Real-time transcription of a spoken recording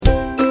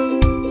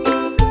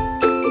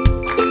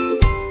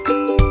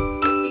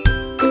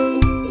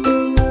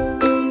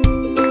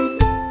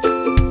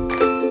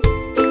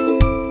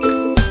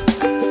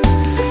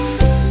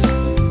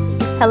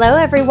Hello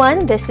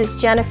everyone, this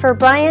is Jennifer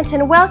Bryant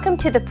and welcome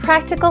to the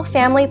Practical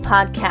Family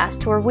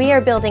Podcast, where we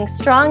are building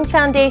strong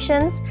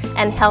foundations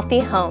and healthy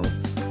homes.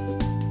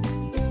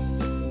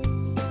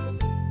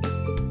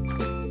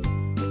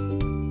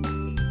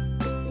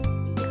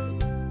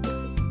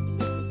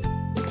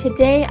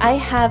 Today I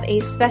have a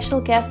special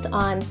guest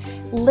on.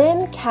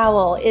 Lynn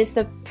Cowell is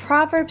the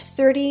Proverbs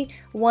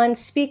 31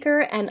 speaker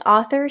and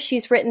author.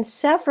 She's written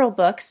several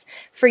books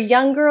for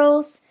young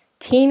girls,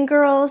 teen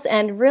girls,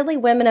 and really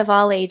women of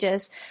all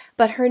ages.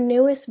 But her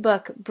newest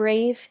book,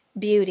 Brave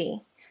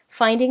Beauty,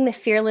 Finding the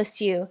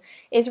Fearless You,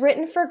 is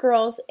written for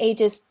girls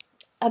ages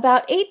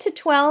about 8 to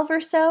 12 or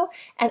so.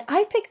 And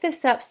I picked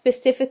this up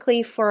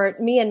specifically for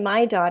me and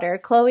my daughter.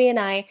 Chloe and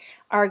I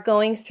are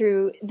going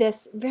through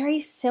this very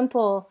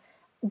simple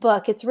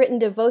book. It's written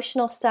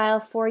devotional style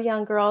for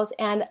young girls,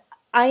 and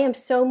I am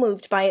so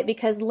moved by it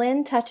because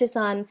Lynn touches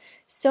on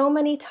so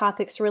many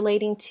topics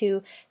relating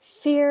to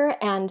fear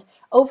and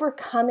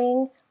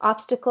overcoming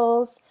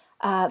obstacles,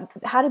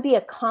 how to be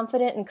a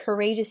confident and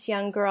courageous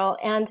young girl.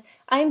 And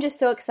I'm just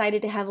so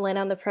excited to have Lynn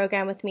on the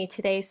program with me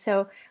today.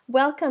 So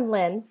welcome,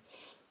 Lynn.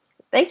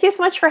 Thank you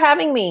so much for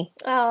having me.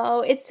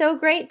 Oh, it's so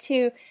great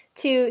to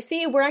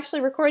see you. We're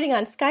actually recording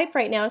on Skype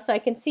right now, so I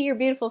can see your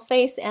beautiful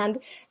face and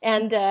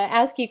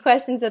ask you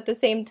questions at the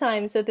same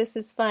time. So this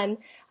is fun.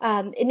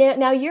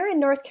 Now you're in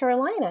North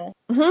Carolina.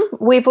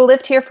 Mm-hmm. We've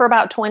lived here for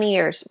about 20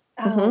 years.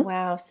 Mm-hmm. Oh,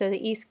 wow. So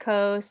the East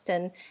Coast,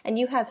 and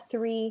you have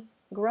 3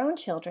 grown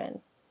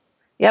children.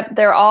 Yep,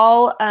 they're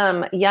all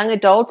young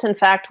adults. In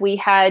fact, we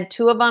had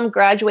 2 of them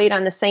graduate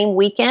on the same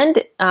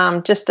weekend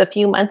just a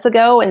few months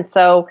ago. And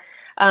so,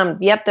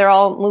 they're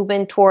all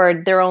moving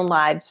toward their own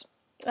lives.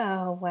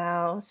 Oh,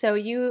 wow. So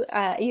you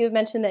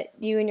mentioned that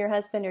you and your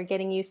husband are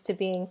getting used to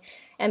being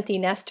empty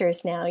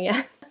nesters now,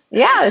 yeah?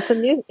 Yeah,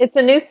 it's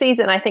a new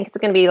season. I think it's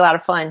going to be a lot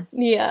of fun.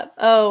 Yeah.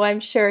 Oh, I'm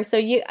sure. So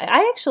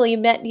I actually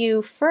met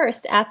you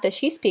first at the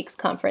She Speaks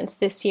conference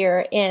this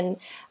year in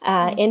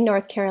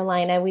North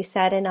Carolina. We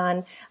sat in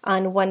on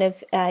one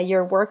of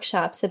your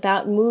workshops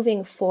about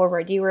moving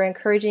forward. You were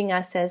encouraging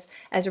us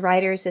as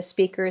writers, as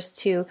speakers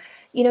to,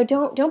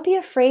 don't be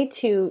afraid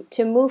to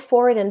move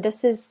forward. And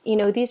this is,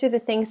 these are the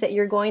things that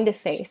you're going to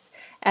face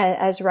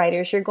as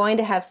writers. You're going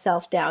to have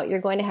self-doubt. You're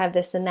going to have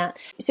this and that.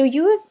 So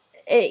you have,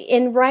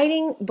 in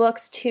writing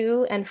books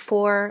to and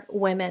for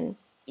women,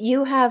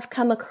 you have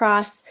come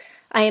across,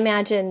 I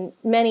imagine,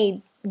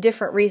 many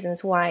different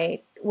reasons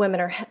why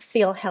women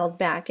feel held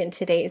back in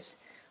today's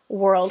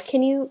world.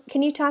 Can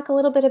you talk a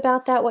little bit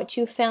about that? What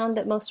you found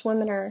that most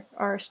women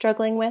are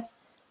struggling with?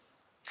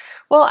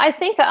 Well, I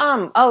think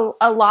a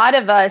lot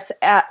of us,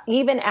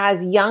 even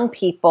as young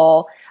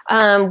people,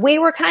 we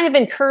were kind of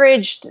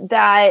encouraged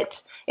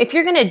that if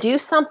you're going to do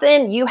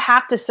something, you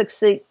have to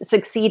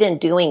succeed in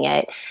doing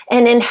it.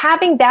 And in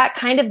having that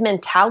kind of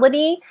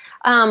mentality,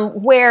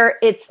 where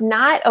it's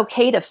not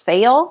okay to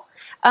fail,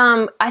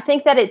 I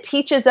think that it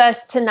teaches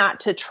us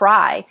not to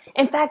try.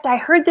 In fact, I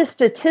heard this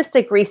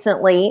statistic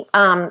recently.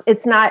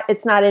 It's not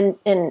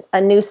in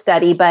a new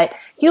study, but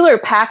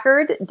Hewlett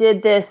Packard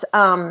did this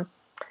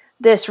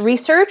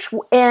research,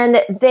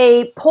 and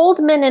they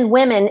polled men and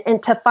women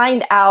and to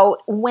find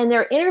out when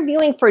they're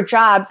interviewing for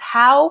jobs,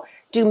 how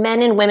do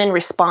men and women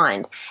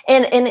respond?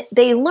 And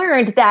they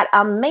learned that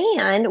a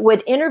man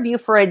would interview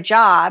for a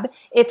job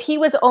if he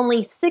was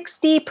only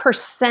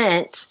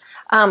 60%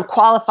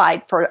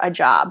 qualified for a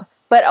job.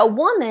 But a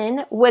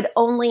woman would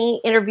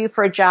only interview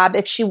for a job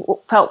if she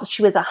felt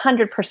she was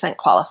 100%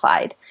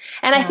 qualified.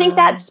 And I think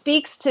that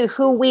speaks to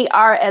who we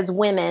are as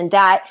women,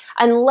 that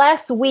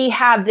unless we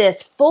have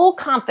this full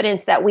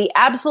confidence that we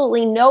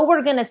absolutely know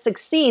we're going to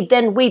succeed,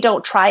 then we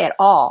don't try at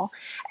all.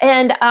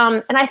 And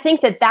I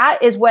think that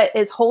is what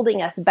is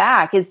holding us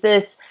back, is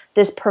this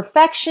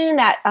perfection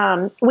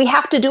that we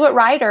have to do it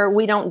right or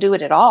we don't do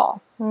it at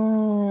all.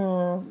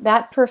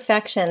 That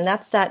perfection,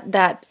 that's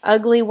that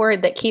ugly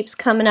word that keeps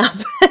coming up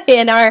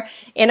in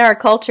our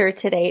culture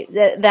today,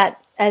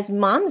 that as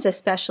moms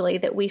especially,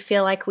 that we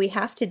feel like we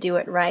have to do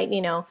it right.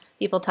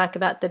 People talk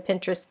about the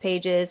Pinterest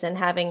pages and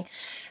having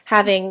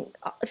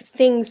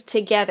things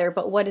together,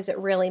 but what does it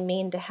really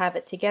mean to have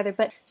it together?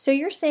 But so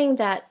you're saying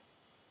that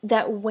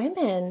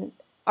women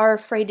are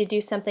afraid to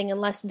do something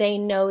unless they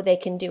know they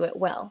can do it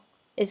well.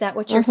 Is that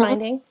what you're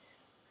finding?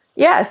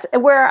 Yes,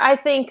 where I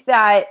think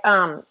that,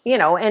 and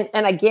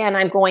again,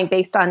 I'm going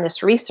based on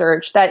this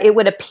research, that it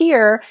would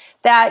appear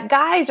that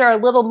guys are a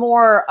little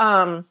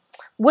more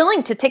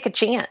willing to take a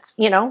chance,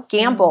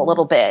 gamble a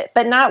little bit,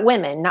 but not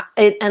women,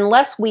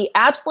 unless we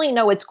absolutely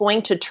know it's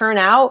going to turn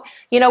out.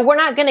 We're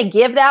not going to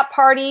give that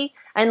party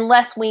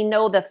unless we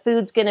know the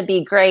food's going to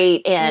be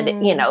great and,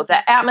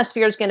 the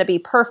atmosphere is going to be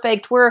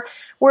perfect.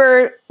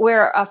 We're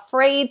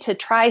afraid to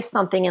try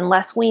something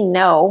unless we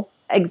know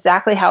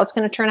exactly how it's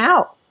going to turn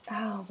out.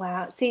 Oh,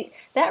 wow. See,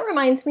 that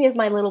reminds me of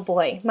my little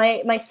boy.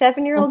 My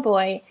 7-year-old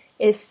boy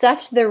is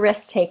such the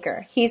risk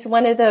taker. He's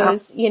one of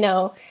those,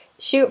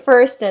 shoot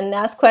first and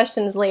ask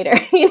questions later.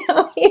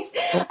 He's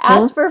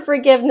ask for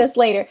forgiveness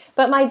later.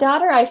 But my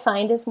daughter, I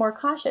find, is more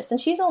cautious. And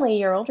she's only a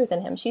year older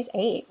than him. She's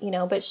 8,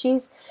 but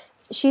she's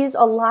she's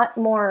a lot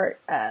more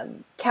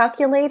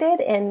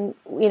calculated, and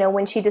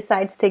when she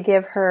decides to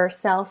give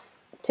herself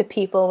to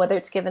people, whether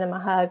it's giving them a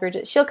hug or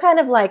just, she'll kind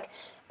of like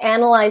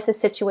analyze the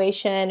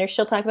situation, or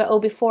she'll talk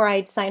about, before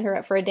I sign her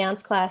up for a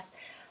dance class,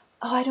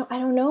 I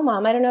don't know,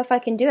 Mom, I don't know if I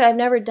can do it. I've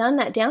never done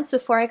that dance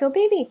before. I go,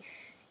 baby,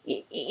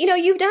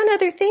 you've done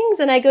other things,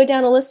 and I go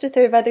down a list with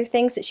her of other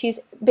things that she's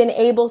been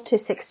able to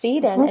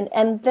succeed in,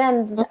 and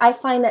then I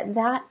find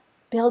that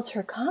builds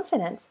her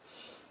confidence.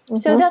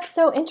 So that's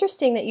so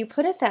interesting that you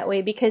put it that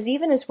way, because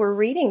even as we're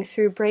reading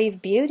through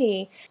Brave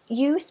Beauty,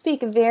 you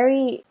speak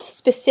very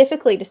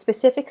specifically to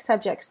specific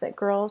subjects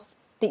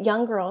that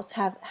young girls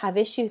have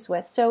issues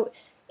with. So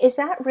is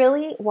that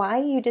really why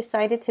you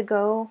decided to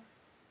go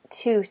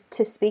to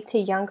speak to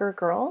younger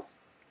girls?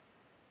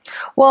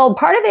 Well,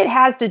 part of it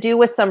has to do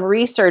with some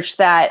research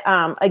that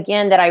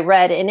I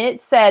read, and it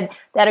said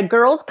that a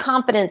girl's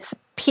confidence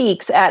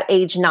peaks at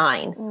age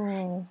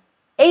 9.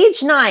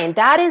 Age 9,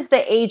 that is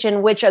the age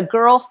in which a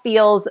girl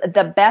feels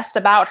the best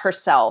about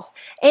herself.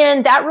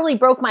 And that really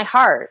broke my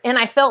heart. And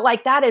I felt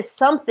like that is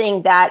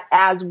something that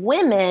as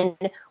women,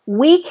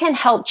 we can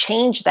help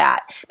change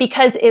that.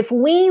 Because if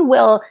we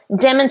will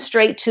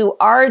demonstrate to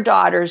our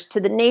daughters, to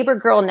the neighbor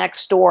girl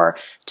next door,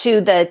 to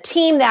the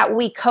team that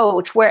we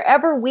coach,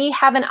 wherever we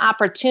have an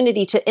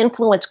opportunity to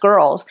influence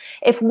girls,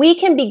 if we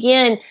can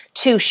begin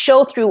to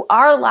show through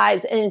our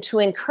lives and to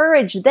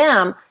encourage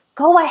them,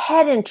 go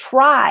ahead and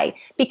try,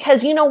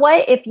 because you know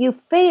what? If you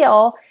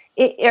fail,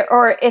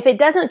 or if it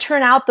doesn't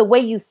turn out the way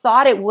you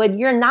thought it would,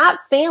 you're not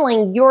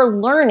failing, you're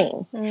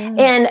learning.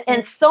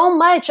 And so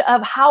much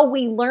of how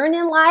we learn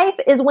in life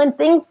is when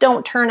things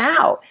don't turn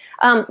out.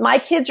 My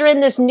kids are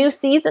in this new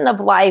season of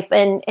life,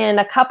 and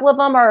a couple of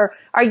them are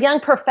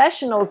young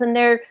professionals, and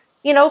they're,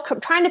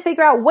 trying to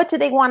figure out what do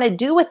they want to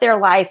do with their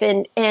life.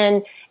 And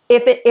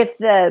if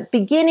the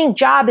beginning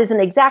job isn't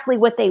exactly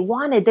what they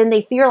wanted, then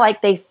they feel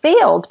like they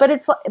failed.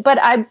 But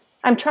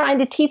I'm trying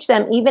to teach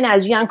them, even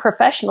as young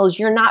professionals,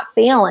 you're not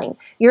failing.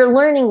 You're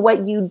learning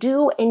what you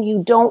do and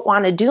you don't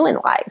want to do in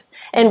life.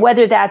 And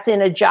whether that's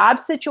in a job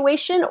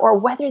situation, or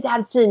whether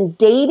that's in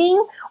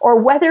dating,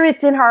 or whether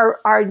it's in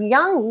our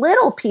young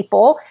little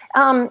people,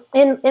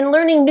 in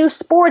learning new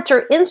sports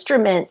or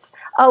instruments,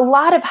 a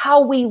lot of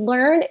how we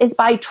learn is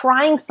by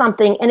trying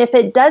something. And if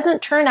it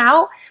doesn't turn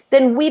out,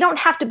 then we don't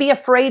have to be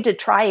afraid to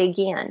try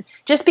again.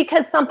 Just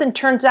because something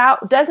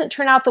doesn't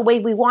turn out the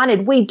way we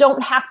wanted, we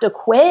don't have to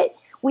quit.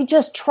 We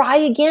just try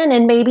again,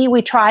 and maybe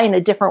we try in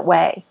a different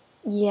way.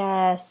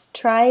 Yes,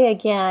 try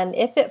again.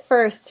 If at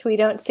first we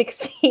don't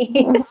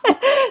succeed,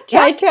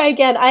 try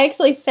again. I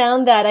actually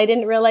found that. I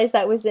didn't realize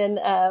that was in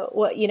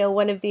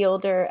one of the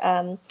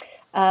older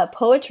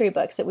poetry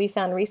books that we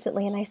found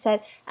recently. And I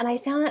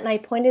found that, and I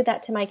pointed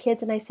that to my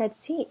kids, and I said,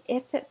 see,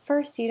 if at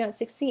first you don't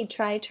succeed,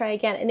 try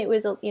again. And it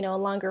was a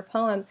longer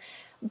poem,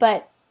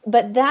 but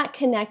that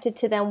connected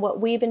to them what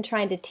we've been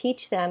trying to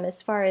teach them,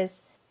 as far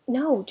as,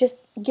 no,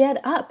 just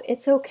get up.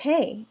 It's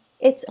okay.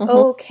 It's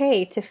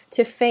okay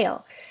to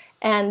fail.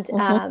 And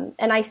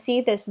and I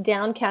see this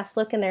downcast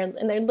look in their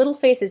little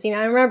faces.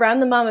 I remember I'm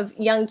the mom of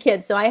young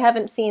kids, so I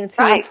haven't seen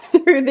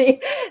through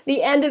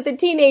the end of the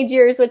teenage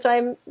years, which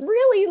I'm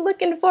really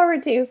looking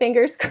forward to.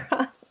 Fingers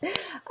crossed.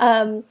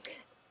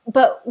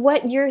 But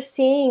what you're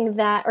seeing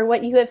or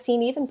what you have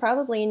seen, even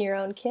probably in your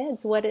own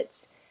kids, what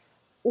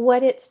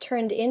it's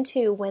turned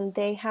into when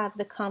they have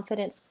the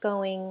confidence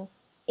going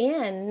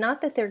in.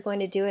 Not that they're going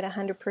to do it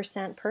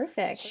 100%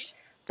 perfect,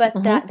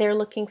 but that they're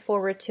looking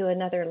forward to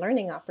another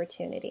learning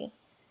opportunity.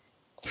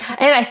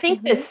 And I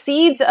think the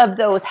seeds of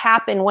those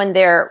happen when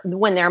they're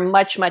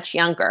much, much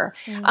younger.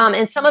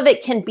 And some of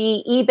it can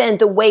be even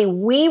the way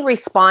we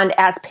respond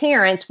as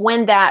parents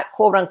when that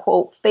quote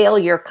unquote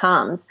failure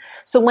comes.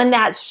 So when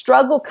that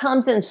struggle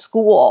comes in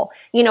school,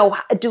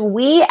 do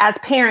we as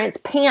parents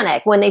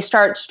panic when they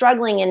start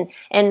struggling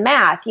in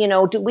math?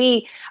 Do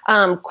we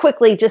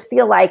quickly just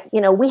feel like,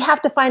 we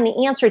have to find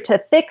the answer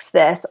to fix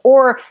this?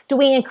 Or do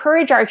we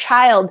encourage our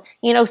child,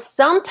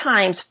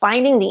 sometimes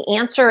finding the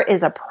answer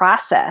is a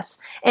process.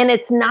 And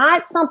it's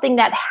not something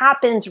that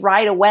happens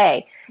right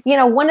away.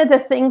 One of the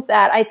things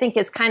that I think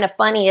is kind of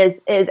funny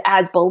is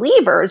as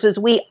believers, is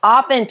we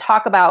often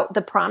talk about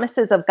the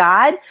promises of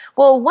God.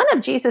 Well, one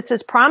of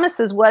Jesus's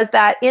promises was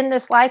that in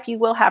this life you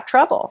will have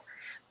trouble.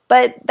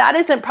 But that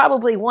isn't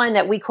probably one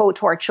that we quote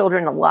to our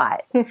children a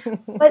lot.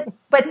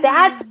 But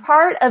that's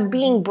part of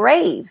being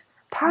brave.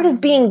 Part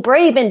of being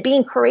brave and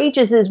being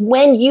courageous is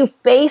when you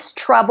face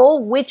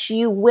trouble, which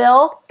you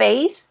will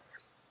face,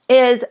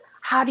 is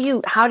how do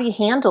you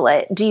handle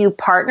it? Do you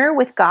partner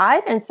with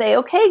God and say,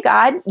 okay,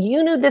 God,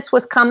 you knew this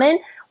was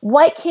coming.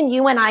 What can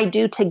you and I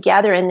do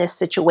together in this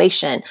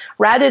situation?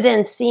 Rather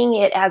than seeing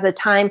it as a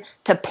time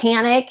to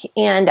panic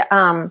and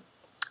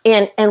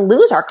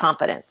lose our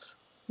confidence.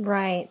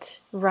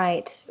 Right.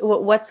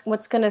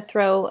 What's going to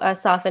throw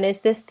us off? And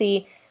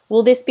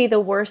will this be the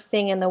worst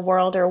thing in the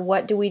world, or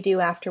what do we do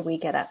after we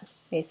get up,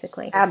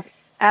 basically?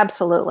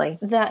 Absolutely.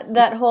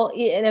 That whole,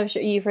 and I'm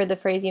sure you've heard the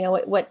phrase,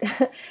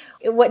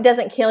 what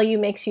doesn't kill you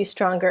makes you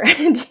stronger.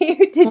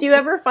 Did you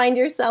ever find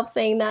yourself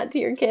saying that to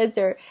your kids,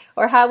 or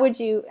how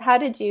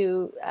did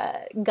you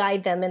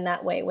guide them in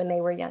that way when they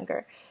were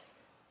younger?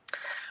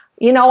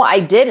 I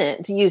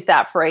didn't use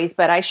that phrase,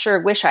 but I sure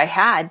wish I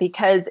had,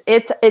 because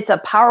it's a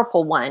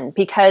powerful one,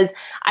 because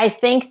I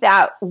think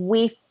that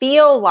we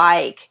feel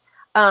like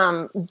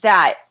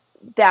that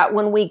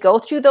when we go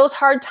through those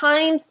hard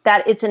times,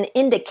 that it's an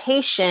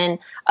indication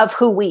of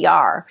who we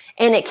are,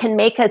 and it can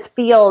make us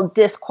feel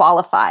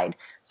disqualified.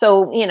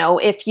 So,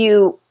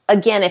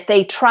 if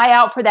they try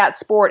out for that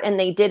sport and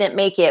they didn't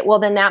make it, well,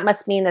 then that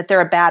must mean that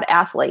they're a bad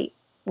athlete.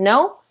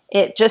 No,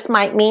 it just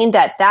might mean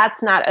that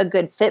that's not a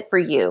good fit for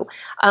you.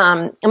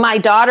 My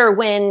daughter,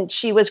 when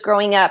she was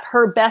growing up,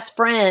 her best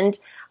friend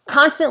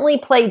constantly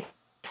played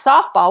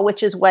softball,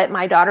 which is what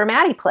my daughter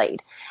Maddie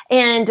played.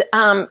 And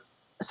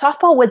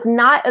softball was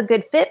not a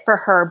good fit for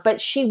her,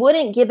 but she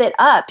wouldn't give it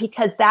up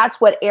because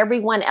that's what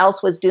everyone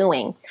else was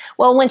doing.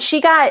 Well, when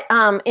she got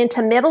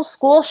into middle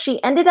school,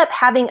 she ended up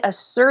having a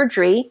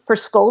surgery for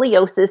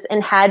scoliosis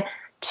and had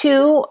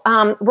 2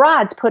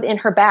 rods put in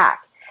her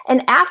back.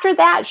 And after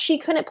that, she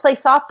couldn't play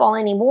softball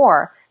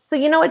anymore. So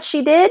you know what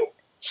she did?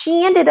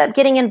 She ended up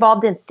getting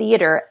involved in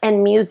theater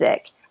and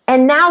music.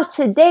 And now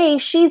today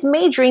she's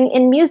majoring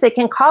in music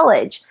in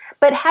college.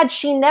 But had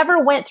she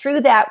never went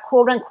through that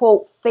quote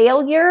unquote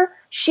failure,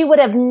 she would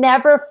have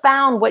never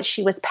found what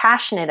she was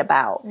passionate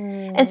about.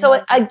 Mm. And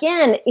so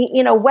again,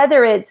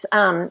 whether it's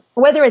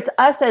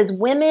us as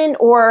women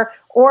or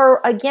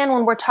again,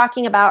 when we're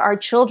talking about our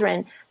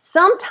children,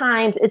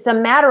 sometimes it's a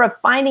matter of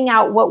finding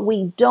out what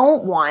we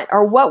don't want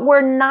or what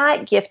we're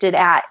not gifted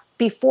at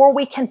before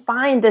we can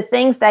find the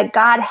things that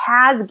God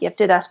has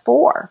gifted us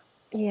for.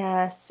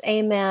 Yes,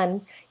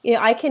 amen.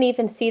 I can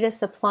even see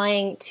this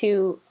applying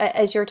to,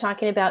 as you're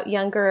talking about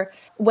younger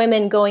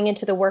women going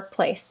into the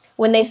workplace.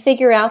 When they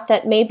figure out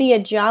that maybe a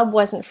job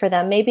wasn't for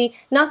them, maybe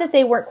not that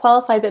they weren't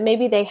qualified, but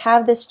maybe they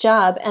have this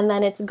job and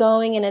then it's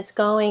going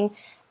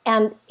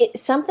and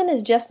something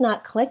is just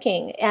not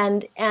clicking,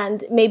 and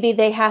maybe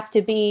they have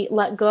to be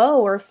let go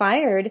or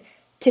fired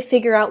to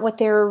figure out what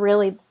they were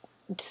really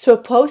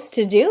supposed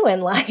to do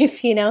in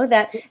life,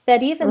 that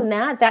even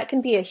that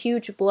can be a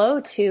huge blow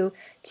to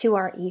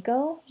our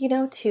ego,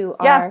 to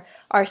yes.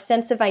 our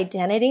sense of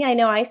identity. I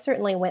know I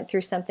certainly went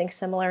through something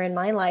similar in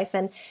my life,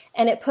 and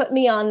it put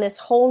me on this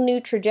whole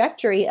new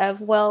trajectory of,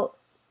 well,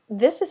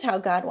 this is how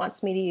God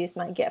wants me to use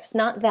my gifts,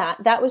 not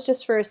that was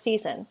just for a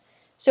season.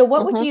 So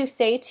what would you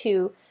say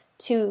to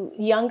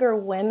younger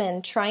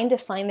women trying to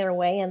find their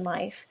way in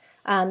life?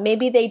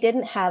 Maybe they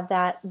didn't have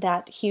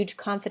that huge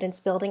confidence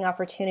building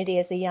opportunity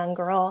as a young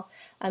girl.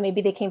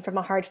 Maybe they came from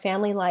a hard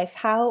family life.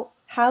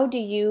 How do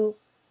you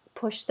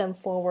push them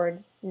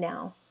forward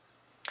now?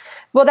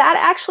 Well, that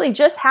actually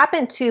just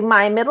happened to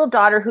my middle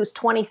daughter, who's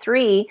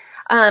 23.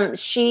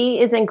 She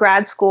is in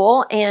grad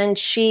school, and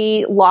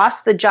she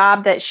lost the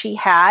job that she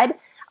had,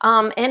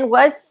 and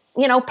was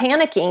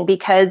panicking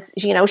because,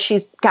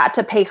 she's got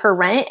to pay her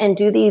rent and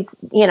do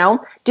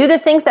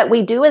the things that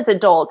we do as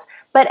adults.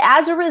 But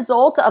as a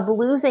result of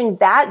losing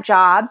that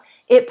job,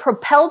 it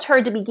propelled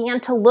her to begin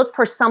to look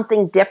for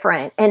something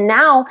different. And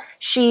now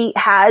she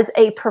has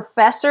a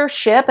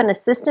professorship, an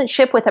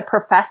assistantship with a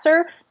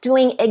professor,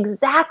 doing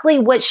exactly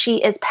what she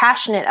is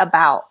passionate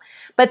about.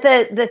 But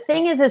the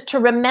thing is to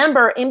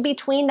remember in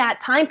between that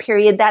time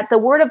period that the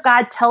Word of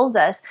God tells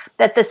us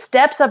that the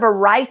steps of a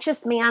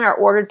righteous man are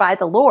ordered by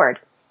the Lord.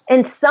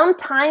 And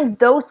sometimes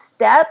those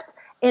steps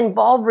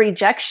involve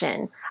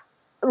rejection.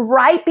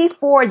 Right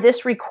before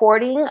this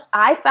recording,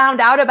 I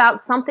found out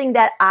about something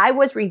that I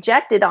was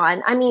rejected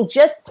on. I mean,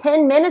 just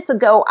 10 minutes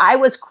ago, I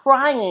was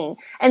crying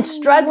and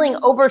struggling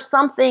over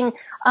something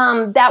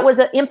that was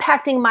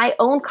impacting my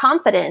own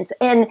confidence.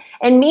 And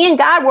me and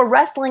God were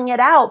wrestling it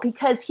out,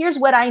 because here's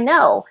what I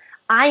know.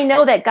 I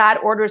know that God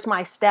orders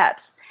my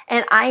steps.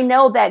 And I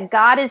know that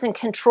God is in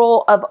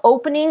control of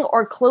opening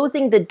or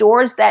closing the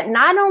doors that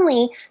not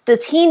only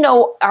does He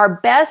know are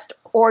best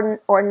or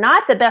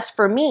not the best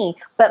for me,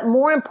 but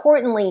more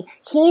importantly,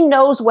 He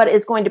knows what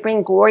is going to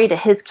bring glory to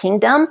His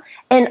kingdom.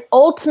 And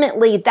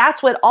ultimately,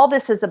 that's what all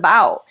this is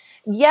about.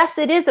 Yes,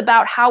 it is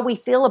about how we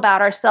feel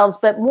about ourselves,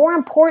 but more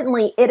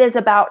importantly, it is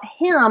about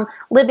Him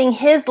living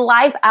His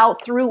life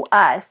out through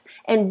us.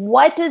 And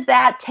what does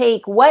that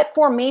take? What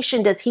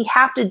formation does He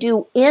have to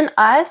do in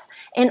us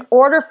in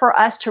order for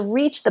us to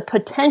reach the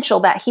potential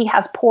that He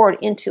has poured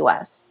into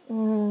us?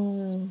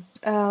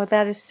 Oh,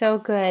 that is so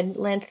good,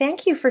 Lynn.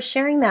 Thank you for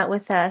sharing that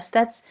with us.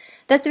 That's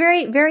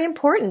very, very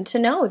important to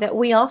know that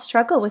we all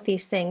struggle with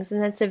these things,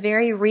 and that's a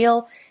very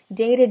real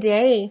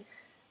day-to-day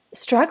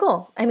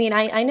struggle. I mean,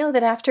 I know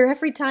that after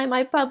every time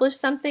I publish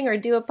something or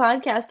do a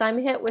podcast, I'm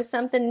hit with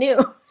something new.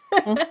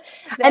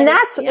 And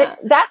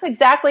that's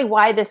exactly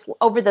why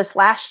over this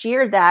last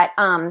year that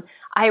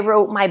I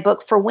wrote my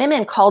book for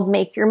women called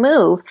Make Your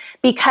Move,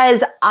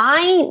 because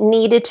I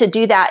needed to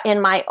do that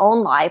in my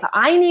own life.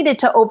 I needed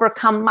to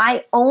overcome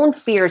my own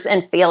fears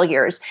and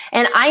failures.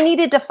 And I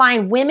needed to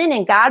find women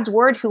in God's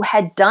word who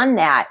had done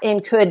that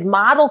and could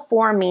model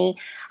for me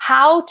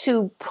how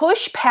to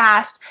push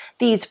past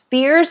these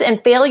fears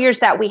and failures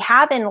that we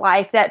have in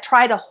life that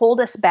try to hold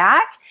us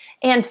back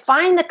and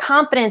find the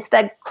confidence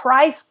that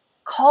Christ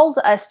calls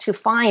us to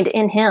find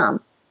in him.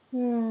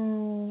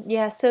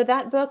 Yeah, so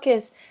that book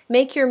is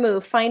Make Your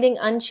Move, Finding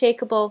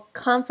Unshakable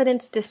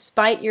Confidence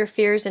Despite Your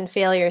Fears and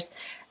Failures.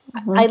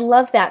 I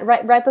love that.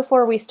 Right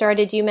before we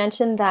started, you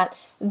mentioned that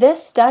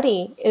this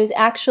study is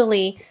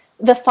actually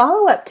the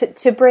follow-up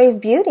to Brave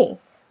Beauty,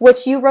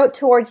 which you wrote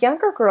toward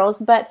younger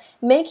girls, but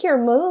Make Your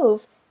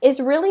Move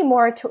is really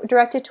more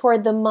directed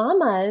toward the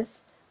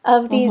mamas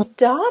of these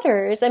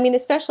daughters. I mean,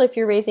 especially if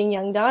you're raising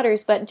young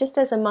daughters, but just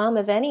as a mom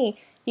of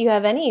you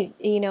have any,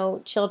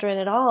 children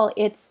at all,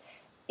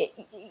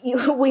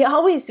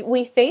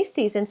 we face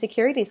these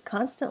insecurities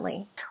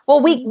constantly. Well,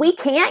 we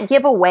can't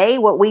give away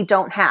what we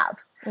don't have.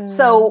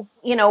 So,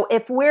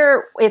 if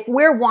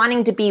we're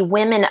wanting to be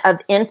women of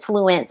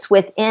influence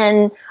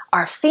within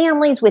our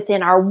families,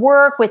 within our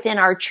work, within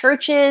our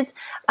churches,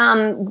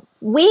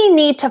 we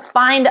need to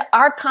find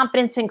our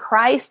confidence in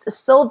Christ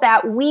so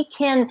that we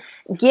can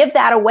give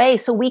that away,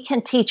 so we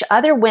can teach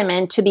other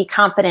women to be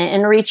confident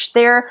and reach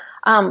their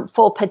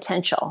full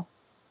potential.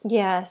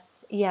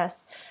 Yes.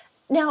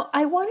 Now,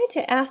 I wanted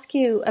to ask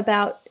you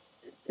about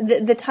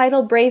the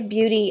title Brave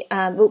Beauty,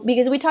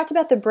 because we talked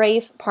about the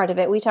brave part of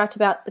it. We talked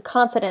about the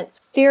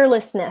confidence,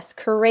 fearlessness,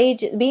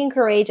 being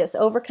courageous,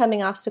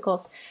 overcoming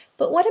obstacles.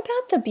 But what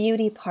about the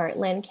beauty part,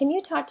 Lynn? Can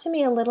you talk to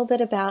me a little bit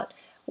about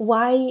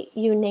why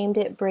you named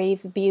it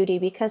Brave Beauty?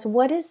 Because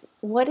what is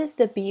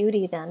the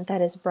beauty then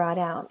that is brought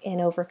out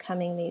in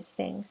overcoming these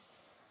things?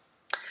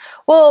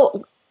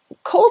 Well,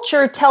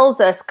 culture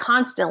tells us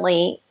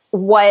constantly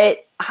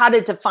how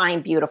to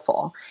define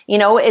beautiful.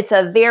 It's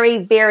a very,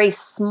 very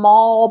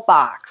small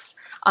box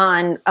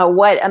on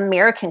what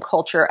American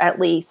culture at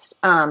least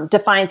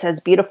defines as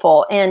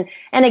beautiful. And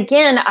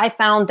again, I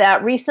found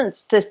that recent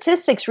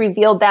statistics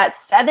revealed that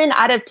 7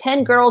 out of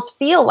 10 girls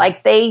feel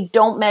like they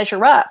don't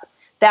measure up.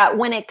 That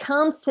when it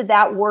comes to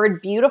that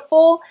word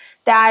beautiful,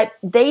 that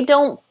they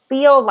don't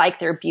feel like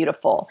they're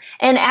beautiful.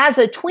 And as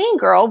a tween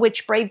girl,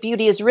 which Brave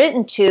Beauty is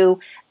written to,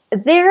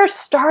 they're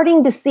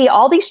starting to see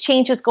all these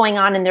changes going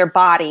on in their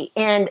body,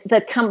 and the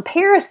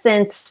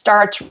comparison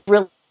starts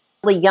really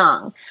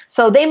young.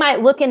 So they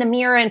might look in a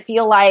mirror and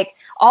feel like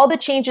all the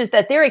changes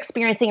that they're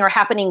experiencing are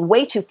happening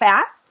way too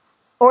fast,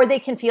 or they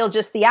can feel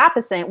just the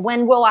opposite.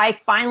 When will I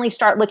finally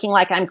start looking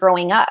like I'm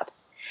growing up?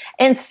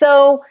 And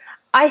so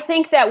I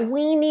think that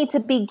we need to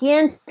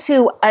begin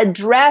to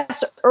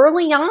address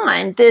early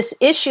on this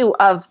issue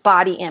of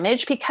body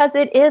image, because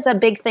it is a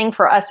big thing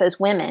for us as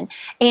women,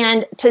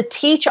 and to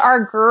teach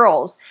our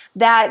girls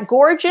that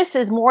gorgeous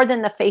is more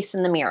than the face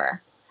in the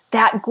mirror,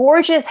 that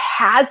gorgeous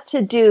has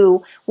to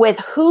do with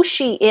who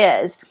she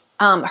is,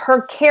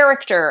 her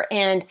character,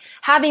 and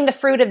having the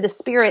fruit of the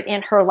Spirit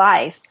in her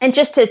life, and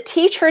just to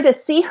teach her to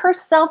see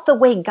herself the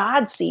way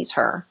God sees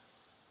her.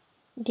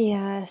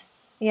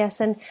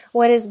 Yes, and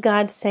what does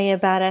God say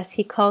about us?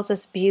 He calls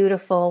us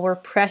beautiful. We're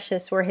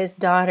precious. We're his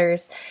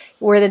daughters.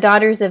 We're the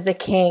daughters of the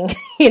King.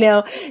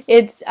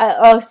 It's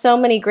so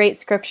many great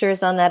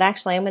scriptures on that.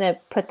 Actually, I'm going to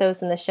put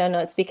those in the show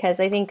notes, because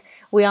I think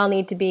we all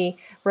need to be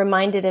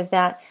reminded of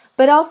that.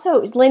 But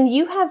also, Lynn,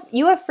 you have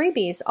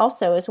freebies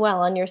also as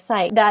well on your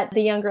site that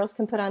the young girls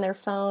can put on their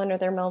phone or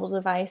their mobile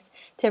device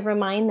to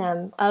remind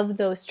them of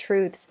those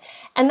truths.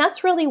 And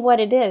that's really what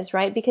it is,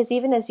 right? Because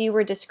even as you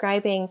were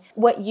describing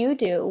what you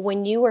do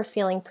when you were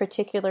feeling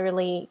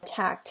particularly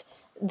attacked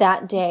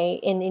that day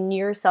in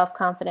your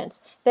self-confidence,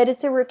 that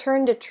it's a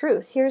return to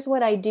truth. Here's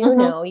what I do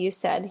know, you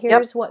said.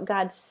 Here's what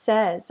God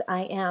says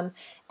I am.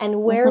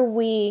 And where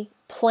we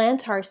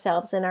plant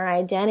ourselves in our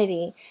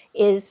identity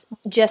is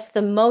just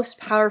the most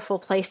powerful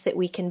place that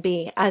we can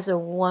be as a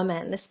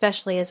woman,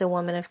 especially as a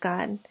woman of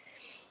God.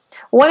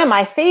 One of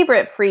my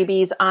favorite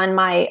freebies on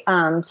my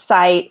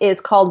site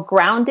is called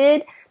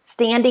Grounded,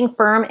 Standing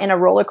Firm in a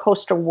Roller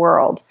Coaster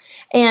World.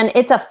 And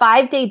it's a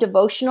 5-day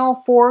devotional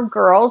for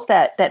girls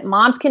that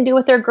moms can do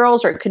with their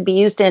girls, or it could be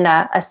used in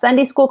a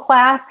Sunday school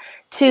class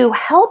to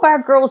help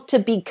our girls to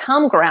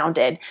become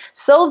grounded,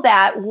 so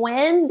that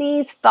when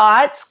these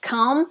thoughts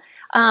come,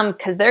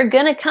 because they're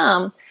going to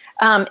come,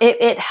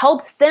 it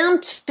helps them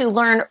to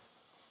learn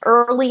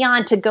early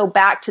on to go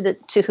back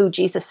to who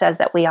Jesus says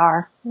that we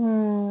are.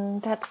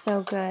 That's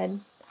so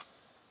good.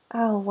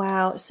 Oh,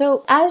 wow.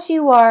 So as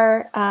you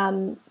are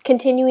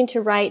continuing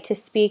to write, to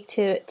speak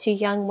to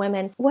young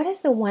women, what is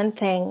the one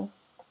thing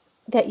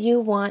that you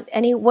want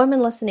any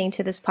woman listening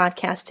to this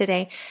podcast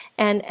today?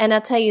 And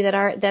I'll tell you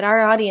that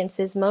our audience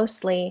is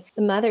mostly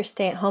mothers,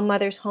 stay-at-home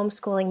mothers,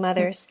 homeschooling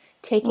mothers,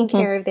 taking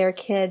care of their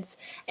kids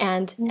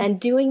and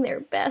doing their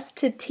best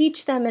to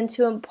teach them and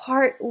to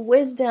impart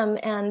wisdom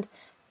and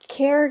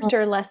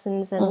character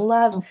lessons and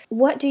love.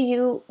 What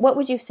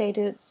would you say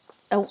to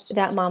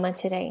that mama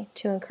today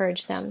to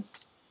encourage them?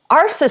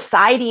 Our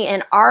society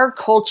and our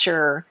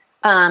culture,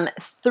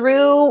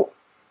 through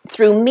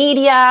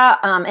media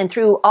and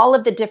through all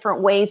of the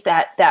different ways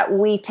that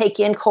we take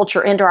in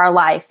culture into our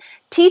life,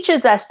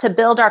 teaches us to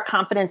build our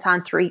confidence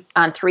on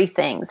three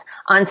things.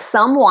 On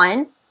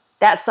someone.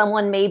 That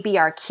someone may be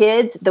our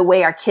kids, the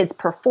way our kids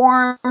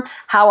perform,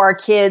 how our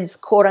kids,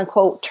 quote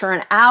unquote,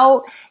 turn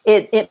out.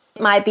 It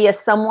might be a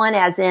someone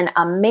as in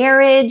a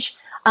marriage,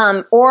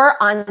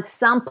 or on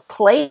some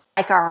place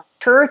like our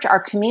church, our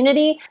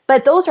community.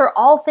 But those are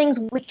all things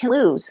we can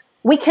lose.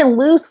 We can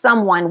lose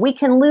someone. We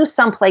can lose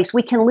someplace.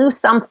 We can lose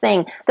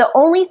something. The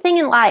only thing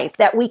in life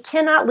that we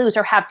cannot lose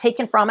or have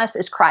taken from us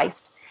is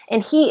Christ.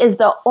 And he is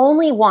the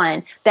only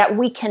one that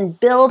we can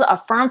build a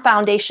firm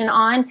foundation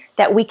on,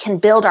 that we can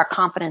build our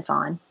confidence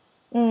on.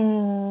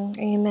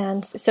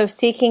 Amen. So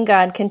seeking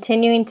God,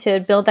 continuing to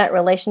build that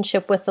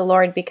relationship with the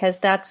Lord, because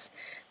that's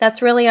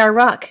really our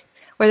rock.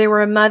 Whether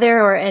we're a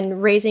mother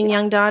and raising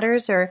young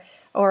daughters, or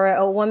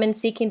a woman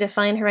seeking to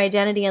find her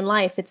identity in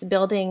life, it's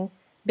building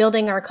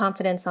our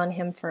confidence on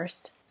him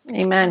first.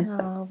 Amen.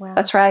 Oh, wow.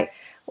 That's right.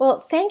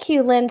 Well, thank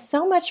you, Lynn,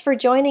 so much for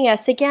joining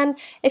us. Again,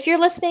 if you're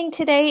listening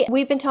today,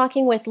 we've been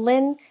talking with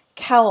Lynn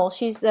Cowell.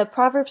 She's the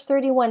Proverbs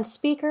 31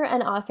 speaker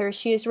and author.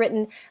 She has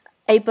written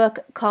a book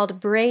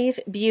called Brave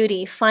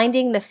Beauty,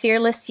 Finding the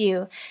Fearless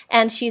You.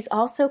 And she's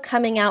also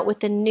coming out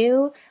with a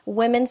new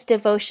women's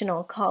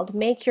devotional called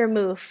Make Your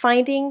Move,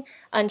 Finding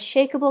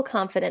Unshakable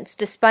Confidence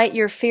Despite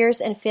Your Fears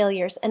and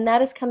Failures. And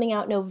that is coming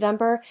out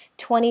November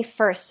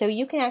 21st. So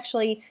you can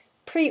actually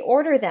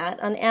pre-order that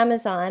on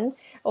Amazon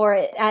or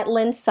at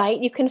Lynn's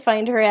site. You can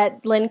find her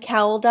at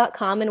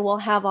lynncowell.com, and we'll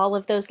have all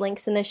of those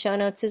links in the show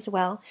notes as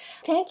well.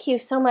 Thank you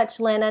so much,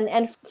 Lynn,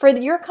 and for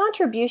your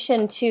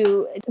contribution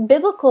to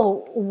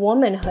biblical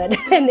womanhood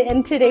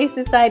in today's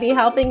society,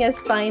 helping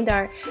us find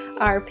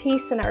our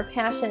peace and our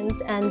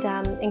passions, and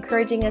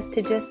encouraging us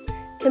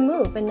to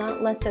move and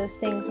not let those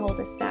things hold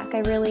us back. I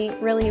really,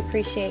 really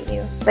appreciate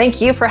you. Thank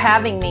you for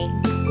having me.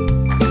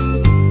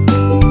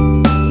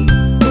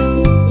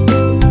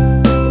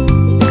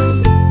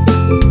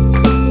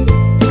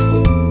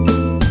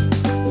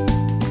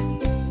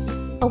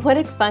 What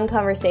a fun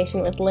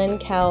conversation with Lynn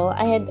Cowell.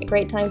 I had a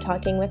great time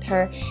talking with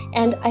her,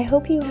 and I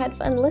hope you had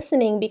fun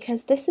listening,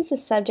 because this is a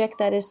subject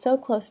that is so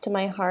close to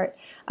my heart.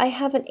 I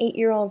have an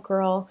 8-year-old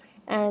girl,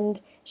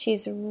 and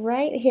she's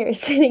right here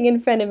sitting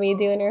in front of me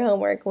doing her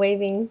homework,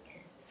 waving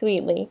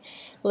sweetly,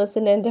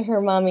 listening to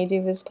her mommy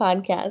do this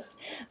podcast.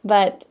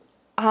 But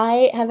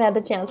I have had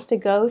the chance to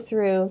go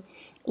through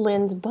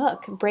Lynn's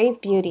book, Brave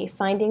Beauty,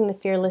 Finding the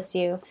Fearless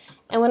You.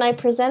 And when I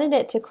presented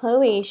it to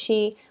Chloe,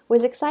 she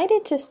was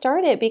excited to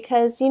start it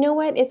because, you know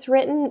what, it's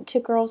written to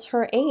girls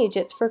her age.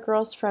 It's for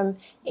girls from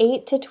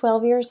 8 to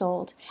 12 years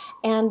old.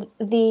 And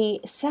the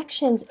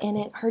sections in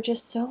it are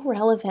just so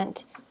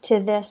relevant to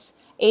this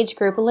age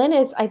group. Lynn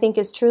I think,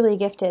 is truly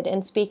gifted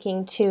in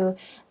speaking to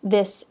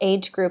this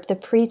age group, the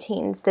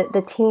preteens,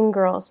 the teen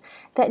girls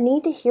that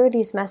need to hear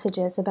these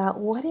messages about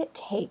what it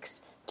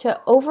takes to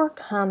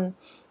overcome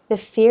the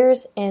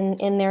fears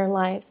in their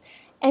lives.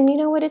 And you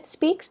know what? It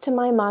speaks to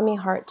my mommy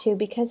heart too,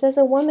 because as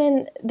a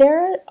woman,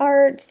 there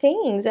are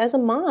things, as a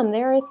mom,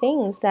 there are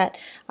things that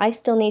I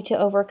still need to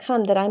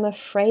overcome, that I'm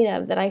afraid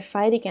of, that I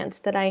fight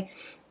against, that I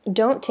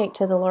don't take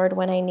to the Lord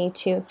when I need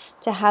to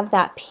have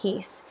that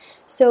peace.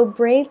 So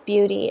Brave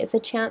Beauty is a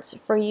chance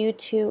for you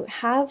to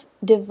have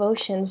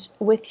devotions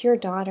with your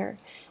daughter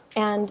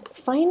and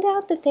find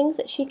out the things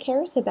that she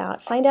cares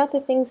about, find out the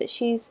things that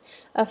she's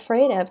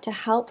afraid of, to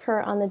help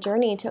her on the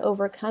journey to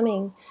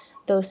overcoming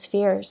those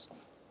fears.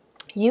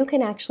 You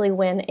can actually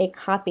win a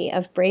copy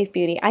of Brave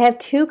Beauty. I have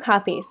two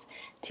copies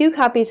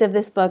of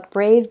this book,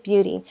 Brave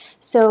Beauty.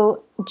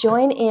 So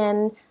join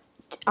in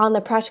on the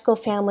Practical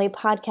Family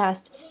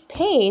podcast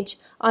page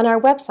on our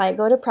website.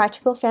 Go to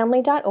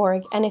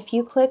practicalfamily.org, and if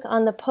you click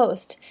on the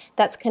post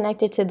that's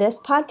connected to this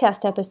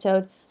podcast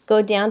episode,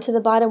 go down to the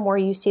bottom where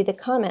you see the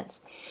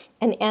comments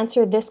and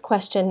answer this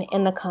question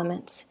in the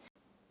comments.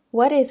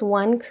 What is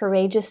one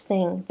courageous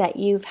thing that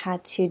you've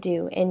had to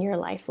do in your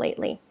life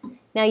lately?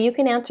 Now, you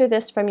can answer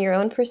this from your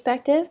own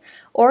perspective,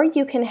 or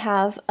you can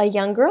have a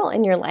young girl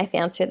in your life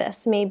answer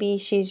this. Maybe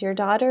she's your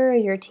daughter or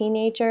your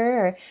teenager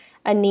or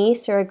a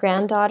niece or a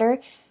granddaughter.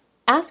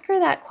 Ask her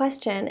that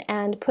question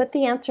and put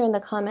the answer in the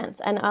comments,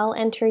 and I'll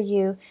enter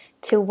you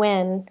to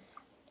win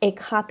a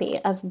copy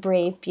of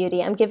Brave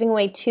Beauty. I'm giving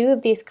away 2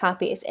 of these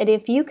copies, and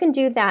if you can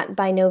do that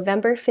by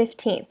November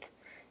 15th,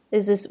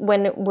 this is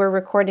when we're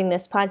recording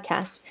this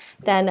podcast,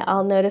 then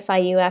I'll notify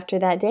you after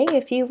that day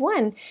if you've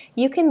won.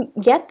 You can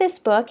get this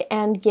book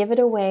and give it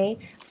away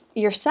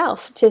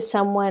yourself to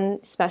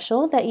someone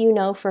special that you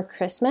know for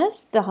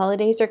Christmas. The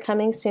holidays are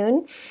coming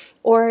soon.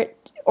 Or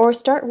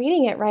start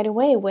reading it right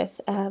away with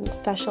a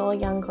special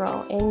young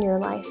girl in your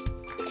life.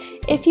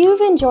 If you've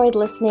enjoyed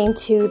listening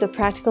to the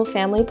Practical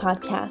Family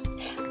podcast,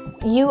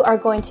 you are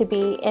going to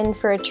be in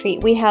for a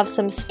treat. We have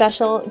some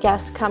special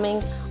guests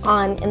coming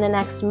on in the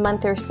next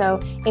month or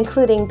so,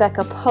 including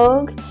Becca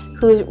Pogue,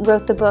 who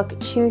wrote the book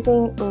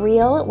Choosing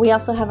Real. We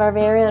also have our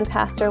very own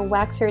Pastor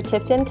Waxer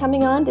Tipton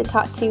coming on to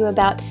talk to you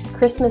about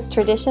Christmas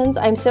traditions.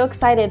 I'm so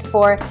excited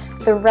for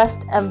the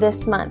rest of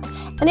this month.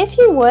 And if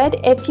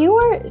you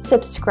are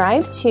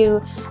subscribed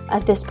to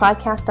this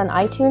podcast on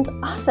iTunes,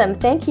 awesome.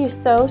 Thank you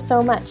so,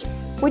 so much.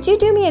 Would you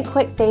do me a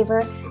quick favor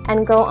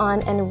and go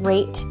on and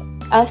rate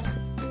us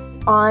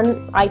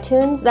on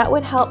iTunes? That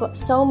would help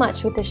so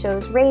much with the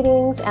show's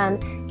ratings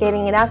and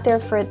getting it out there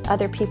for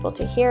other people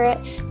to hear it.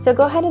 So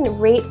go ahead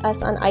and rate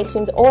us on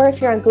iTunes, or if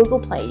you're on Google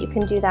Play, you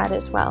can do that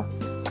as well.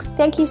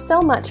 Thank you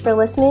so much for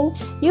listening.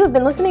 You have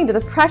been listening to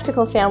the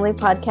Practical Family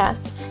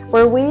Podcast,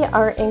 where we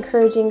are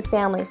encouraging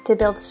families to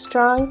build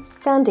strong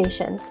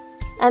foundations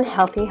and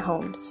healthy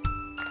homes.